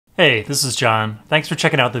Hey, this is John. Thanks for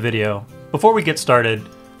checking out the video. Before we get started,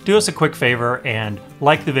 do us a quick favor and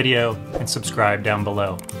like the video and subscribe down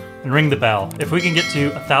below. And ring the bell. If we can get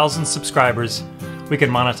to 1,000 subscribers, we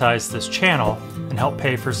can monetize this channel and help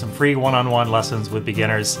pay for some free one-on-one lessons with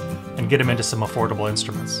beginners and get them into some affordable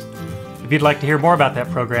instruments. If you'd like to hear more about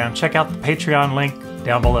that program, check out the Patreon link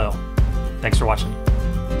down below. Thanks for watching.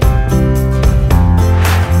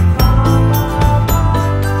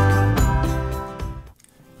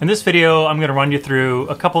 In this video, I'm going to run you through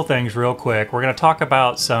a couple things real quick. We're going to talk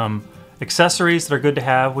about some accessories that are good to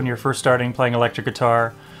have when you're first starting playing electric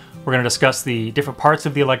guitar. We're going to discuss the different parts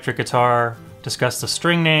of the electric guitar, discuss the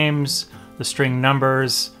string names, the string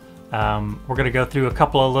numbers. We're going to go through a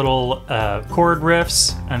couple of little chord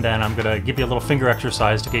riffs, and then I'm going to give you a little finger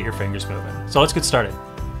exercise to get your fingers moving. So let's get started.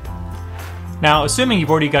 Now, assuming you've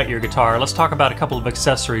already got your guitar, let's talk about a couple of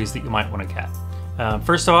accessories that you might want to get.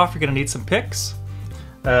 First off, you're going to need some picks.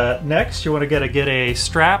 Next, you want to get a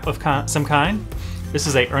strap of some kind. This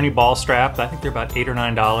is a Ernie Ball strap. I think they're about $8 or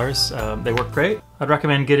 $9. They work great. I'd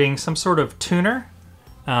recommend getting some sort of tuner.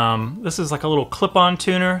 This is like a little clip-on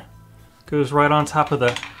tuner. Goes right on top of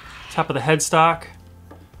the headstock.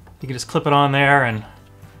 You can just clip it on there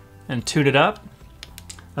and tune it up.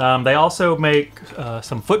 They also make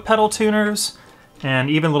some foot pedal tuners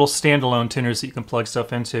and even little standalone tuners that you can plug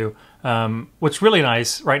stuff into. What's really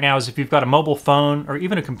nice right now is if you've got a mobile phone or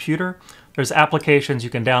even a computer, there's applications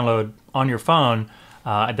you can download on your phone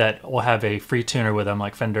that will have a free tuner with them,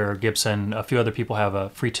 like Fender, Gibson, a few other people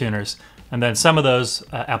have free tuners. And then some of those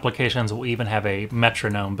applications will even have a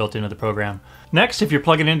metronome built into the program. Next, if you're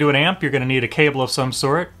plugging into an amp, you're going to need a cable of some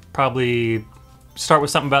sort. Probably start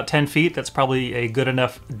with something about 10 feet. That's probably a good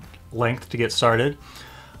enough length to get started.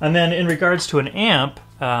 And then in regards to an amp,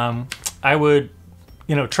 I would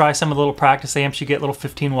try some of the little practice amps. You get little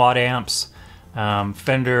 15-watt amps.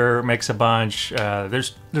 Fender makes a bunch.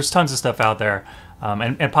 There's tons of stuff out there.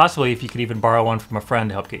 And possibly if you could even borrow one from a friend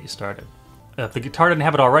to help get you started. If the guitar didn't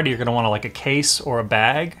have it already, you're going to want like a case or a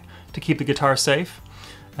bag to keep the guitar safe.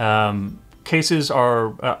 Cases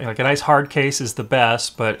are, like a nice hard case is the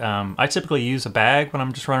best, but I typically use a bag when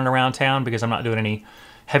I'm just running around town because I'm not doing any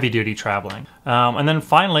heavy-duty traveling. And then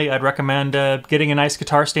finally, I'd recommend getting a nice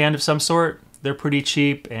guitar stand of some sort. They're pretty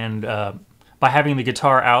cheap, and by having the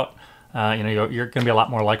guitar out, you're going to be a lot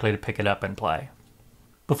more likely to pick it up and play.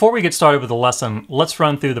 Before we get started with the lesson, let's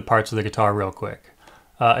run through the parts of the guitar real quick.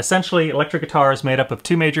 Essentially, electric guitar is made up of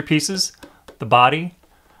two major pieces, the body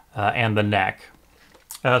and the neck.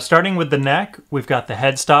 Starting with the neck, we've got the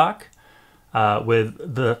headstock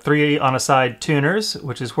with the 3 on a side tuners,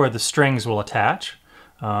 which is where the strings will attach.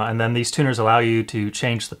 And then these tuners allow you to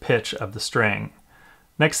change the pitch of the string.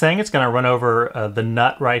 Next thing, it's going to run over the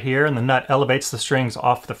nut right here, and the nut elevates the strings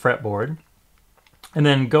off the fretboard. And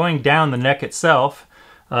then going down the neck itself,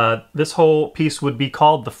 this whole piece would be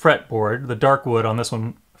called the fretboard, the dark wood on this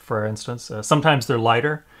one, for instance. Sometimes they're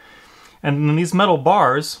lighter. And then these metal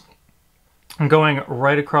bars, going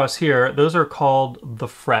right across here, those are called the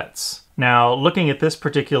frets. Now, looking at this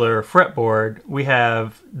particular fretboard, we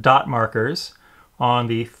have dot markers on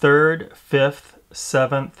the 3rd, 5th,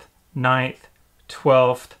 7th, 9th,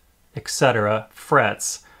 12th, etc.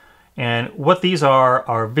 frets. And what these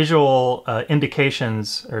are visual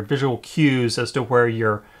indications or visual cues as to where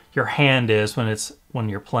your hand is when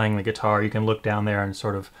you're playing the guitar. You can look down there and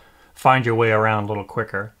sort of find your way around a little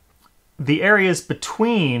quicker. The areas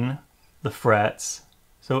between the frets,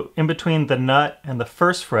 so in between the nut and the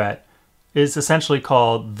 1st fret, is essentially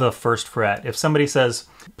called the 1st fret. If somebody says,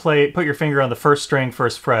 put your finger on the 1st string,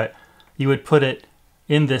 1st fret, you would put it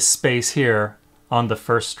in this space here on the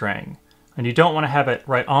 1st string. And you don't want to have it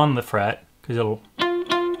right on the fret, because it'll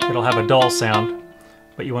have a dull sound,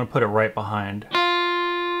 but you want to put it right behind.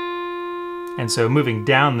 And so moving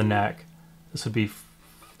down the neck, this would be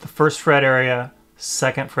the 1st fret area,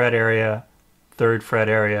 2nd fret area, 3rd fret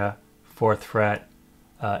area, 4th fret,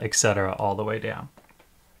 etc. all the way down.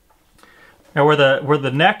 Now where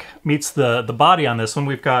the neck meets the body on this one,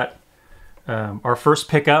 we've got our first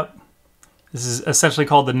pickup. This is essentially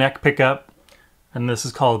called the neck pickup, and this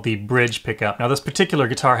is called the bridge pickup. Now this particular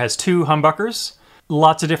guitar has 2 humbuckers.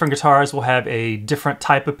 Lots of different guitars will have a different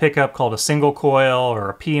type of pickup called a single coil or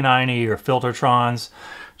a P90 or Filtertrons.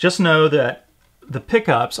 Just know that the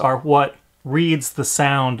pickups are what reads the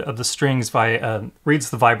sound of the strings, reads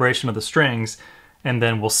the vibration of the strings, and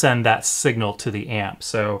then will send that signal to the amp.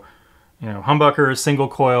 So, humbuckers, single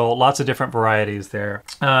coil, lots of different varieties there.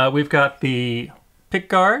 We've got the pick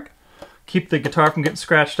guard, keep the guitar from getting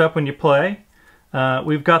scratched up when you play.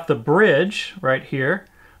 We've got the bridge right here.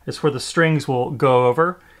 It's where the strings will go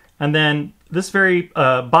over. And then this very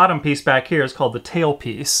bottom piece back here is called the tail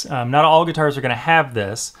piece. Not all guitars are going to have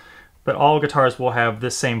this, but all guitars will have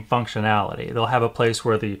this same functionality. They'll have a place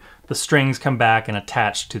where the strings come back and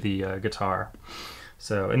attach to the guitar.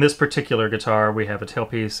 So in this particular guitar, we have a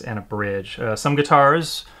tailpiece and a bridge. Some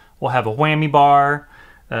guitars will have a whammy bar,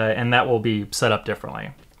 and that will be set up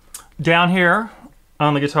differently. Down here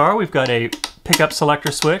on the guitar, we've got a pickup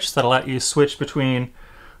selector switch that'll let you switch between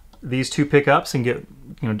these two pickups and get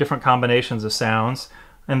different combinations of sounds.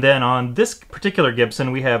 And then on this particular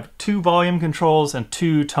Gibson, we have 2 volume controls and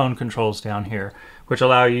 2 tone controls down here, which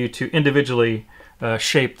allow you to individually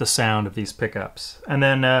shape the sound of these pickups. And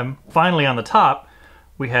then finally on the top,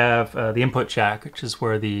 we have the input jack, which is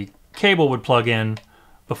where the cable would plug in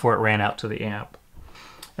before it ran out to the amp.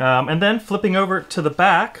 And then flipping over to the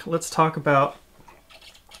back, let's talk about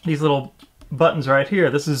these little buttons right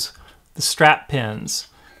here. This is the strap pins.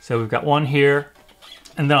 So we've got one here,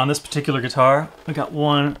 and then on this particular guitar, we've got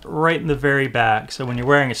one right in the very back. So when you're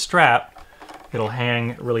wearing a strap, it'll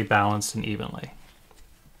hang really balanced and evenly.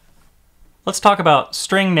 Let's talk about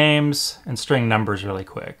string names and string numbers really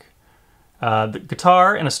quick. The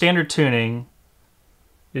guitar in a standard tuning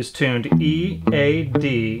is tuned E, A,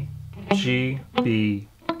 D, G, B,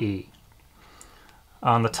 E.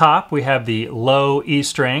 On the top, we have the low E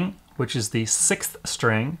string, which is the 6th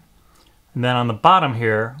string. And then on the bottom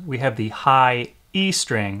here, we have the high E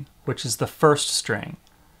string, which is the 1st string.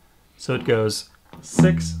 So it goes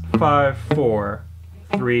 6, 5, 4,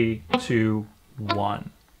 3, 2, 1.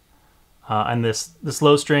 And this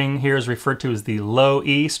low string here is referred to as the low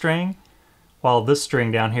E string, while this string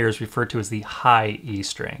down here is referred to as the high E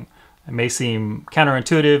string. It may seem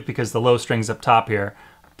counterintuitive because the low string's up top here,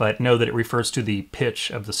 but know that it refers to the pitch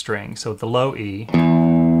of the string. So the low E,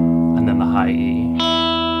 and then the high E.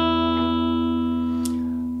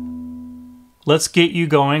 Let's get you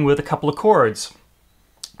going with a couple of chords.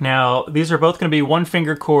 Now, these are both going to be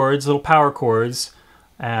 1-finger chords, little power chords,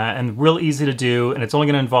 and real easy to do, and it's only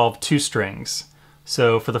going to involve 2 strings.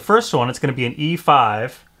 So for the first one, it's going to be an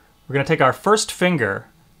E5. We're going to take our first finger,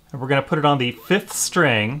 and we're going to put it on the 5th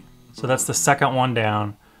string, so that's the second one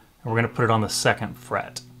down, and we're going to put it on the 2nd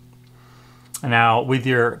fret. And now with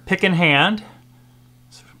your pick in hand,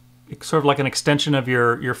 it's sort of like an extension of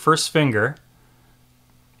your first finger,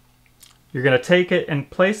 you're going to take it and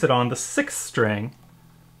place it on the 6th string,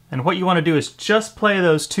 and what you want to do is just play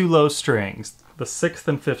those 2 low strings, the 6th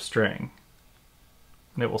and 5th string,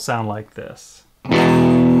 and it will sound like this.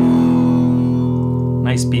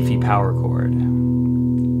 Nice beefy power chord.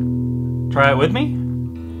 Try it with me.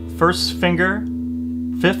 First finger,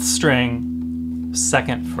 5th string,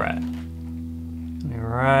 2nd fret.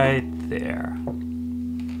 Right there.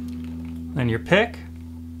 Then your pick.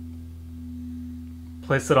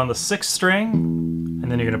 Place it on the 6th string,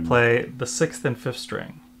 and then you're going to play the 6th and 5th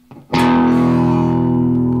string.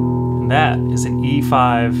 And that is an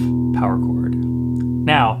E5 power chord.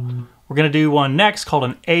 Now, we're going to do one next called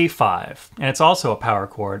an A5, and it's also a power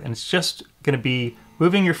chord, and it's just going to be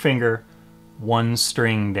moving your finger 1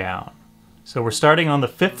 string down. So we're starting on the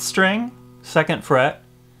 5th string, 2nd fret.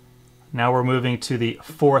 Now we're moving to the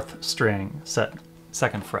 4th string,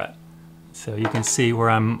 2nd fret. So you can see where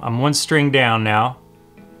I'm 1 string down now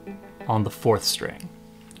on the 4th string.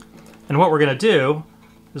 And what we're going to do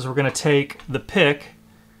is we're going to take the pick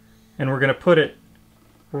and we're going to put it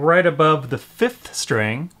right above the 5th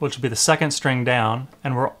string, which will be the 2nd string down,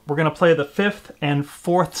 and we're going to play the 5th and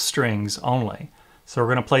 4th strings only. So we're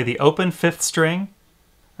going to play the open 5th string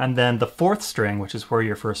and then the 4th string, which is where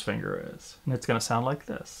your first finger is. And it's going to sound like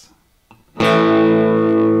this.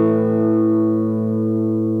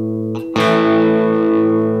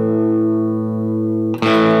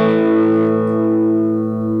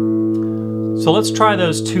 So let's try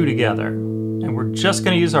those 2 together. And we're just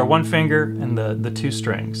going to use our 1 finger and the 2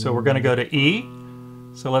 strings. So we're going to go to E.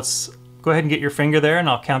 So let's go ahead and get your finger there, and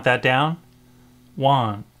I'll count that down.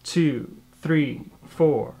 1, 2, 3,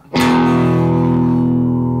 4.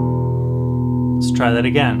 Let's try that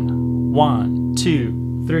again. 1,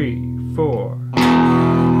 2, 3, 4.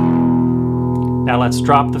 Now let's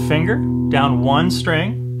drop the finger down 1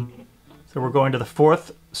 string. So we're going to the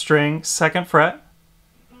 4th string, 2nd fret.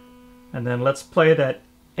 And then let's play that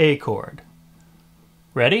A chord.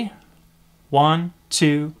 Ready? 1,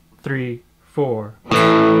 2, 3, 4.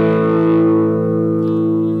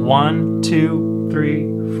 1, 2,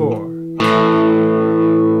 3, 4.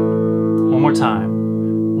 One more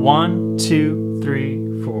time. 1, 2,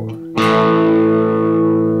 3, 4.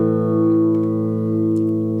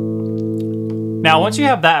 Now, once you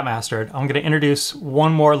have that mastered, I'm going to introduce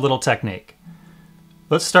one more little technique.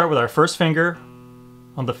 Let's start with our first finger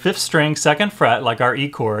on the 5th string, 2nd fret, like our E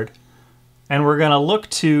chord, and we're going to look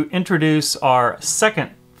to introduce our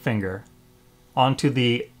 2nd finger onto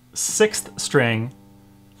the 6th string,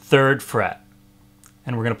 3rd fret.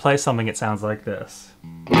 And we're going to play something that sounds like this.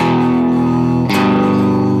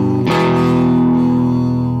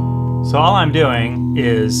 So all I'm doing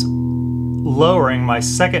is lowering my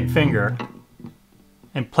 2nd finger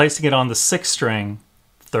and placing it on the 6th string,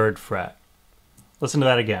 3rd fret. Listen to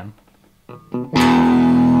that again.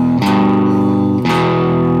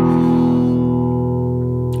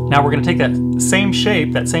 Now we're going to take that same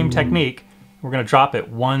shape, that same technique, we're going to drop it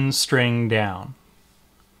 1 string down.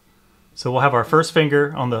 So we'll have our 1st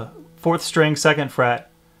finger on the 4th string, 2nd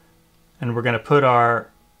fret, and we're going to put our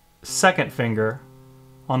 2nd finger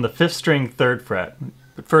on the 5th string, 3rd fret.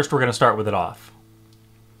 But first we're going to start with it off.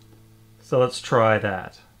 So let's try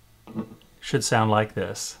that. It should sound like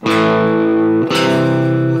this.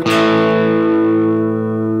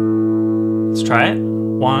 Let's try it.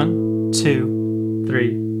 1, 2,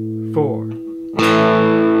 3, 4.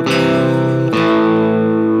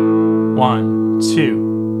 1,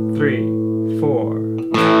 2, 3, 4.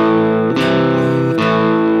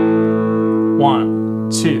 1,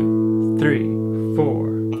 2, 3,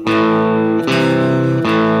 4.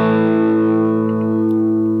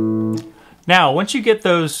 Now, once you get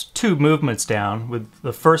those 2 movements down with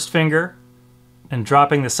the 1st finger and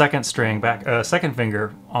dropping the 2nd string back, 2nd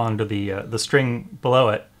finger onto the string below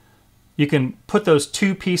it, you can put those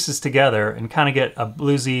 2 pieces together and kind of get a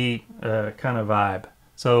bluesy kind of vibe.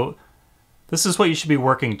 So this is what you should be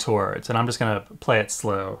working towards, and I'm just going to play it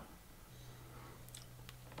slow.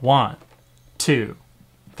 1, 2,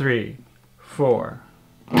 3, 4.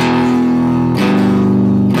 4.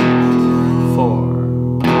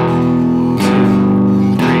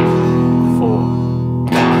 2, 3, 4.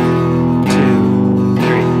 1, 2,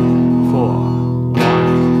 3, 4.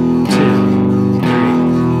 1, 2,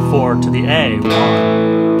 3, 4 to the A.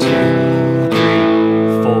 1, 2,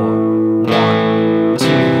 3, 4. 1,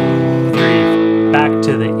 2, 3. Back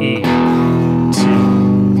to the E. 2.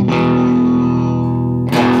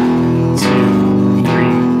 1, 2,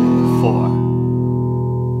 3,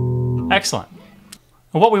 4. Excellent.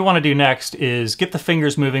 And what we want to do next is get the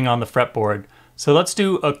fingers moving on the fretboard. So let's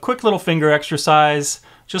do a quick little finger exercise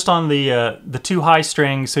just on the 2 high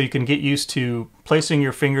strings so you can get used to placing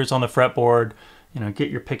your fingers on the fretboard, get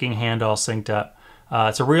your picking hand all synced up.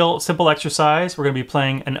 It's a real simple exercise. We're going to be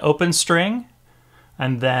playing an open string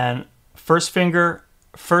and then 1st finger,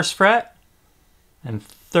 1st fret, and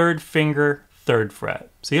 3rd finger, 3rd fret.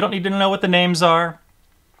 So you don't need to know what the names are.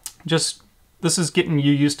 Just this is getting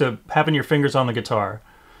you used to having your fingers on the guitar.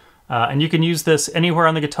 And you can use this anywhere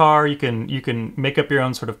on the guitar. You can make up your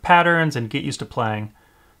own sort of patterns and get used to playing.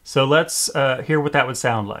 So let's hear what that would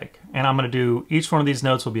sound like. And I'm going to do, each one of these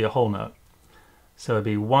notes will be a whole note. So it'd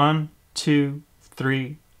be 1, 2,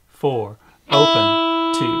 3, 4.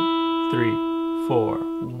 Open, 2, 3, 4.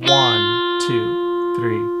 1, 2,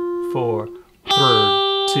 3, 4.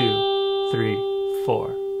 3rd, 2, 3,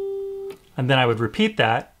 4. And then I would repeat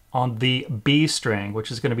that on the B string,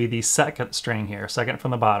 which is going to be the 2nd string here, 2nd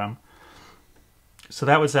from the bottom. So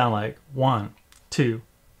that would sound like 1, 2,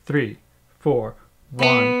 3, 4.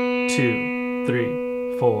 1, 2,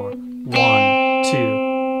 3, 4. 1,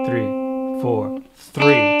 2, 3, 4.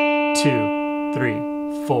 3, 2,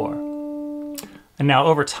 3, 4. And now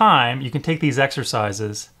over time, you can take these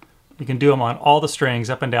exercises, you can do them on all the strings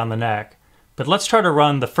up and down the neck, but let's try to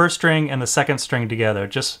run the 1st string and the 2nd string together,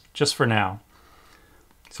 just for now.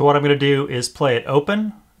 So what I'm going to do is play it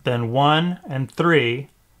open, then 1 and 3,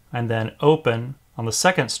 and then open on the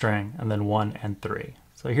 2nd string, and then 1 and 3.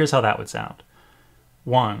 So here's how that would sound.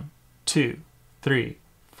 1, 2, 3,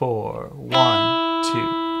 4. 1, 2,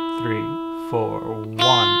 3, 4.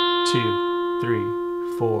 1, 2,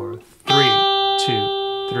 3, 4. 3,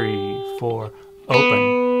 2, 3, 4.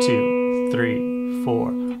 Open, 2, 3,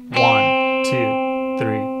 4. 1, 2,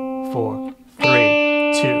 3, 4.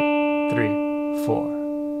 3, 2, 3, 4.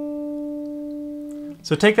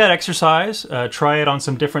 So take that exercise, try it on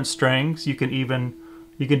some different strings. You can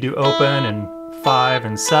do open and 5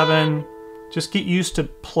 and 7. Just get used to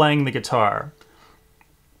playing the guitar.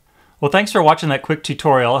 Well, thanks for watching that quick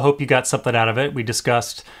tutorial. I hope you got something out of it. We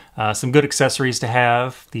discussed some good accessories to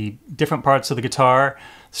have, the different parts of the guitar,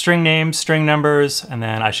 string names, string numbers, and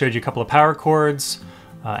then I showed you a couple of power chords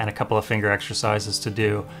and a couple of finger exercises to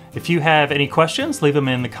do. If you have any questions, leave them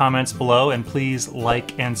in the comments below, and please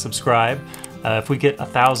like and subscribe. If we get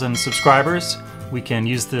 1,000 subscribers, we can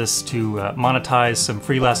use this to monetize some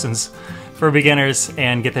free lessons for beginners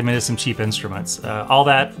and get them into some cheap instruments. All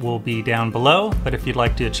that will be down below, but if you'd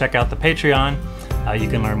like to check out the Patreon, You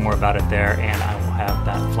can learn more about it there, and I will have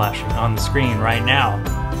that flashing on the screen right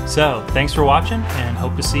now. So thanks for watching, and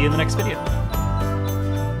hope to see you in the next video.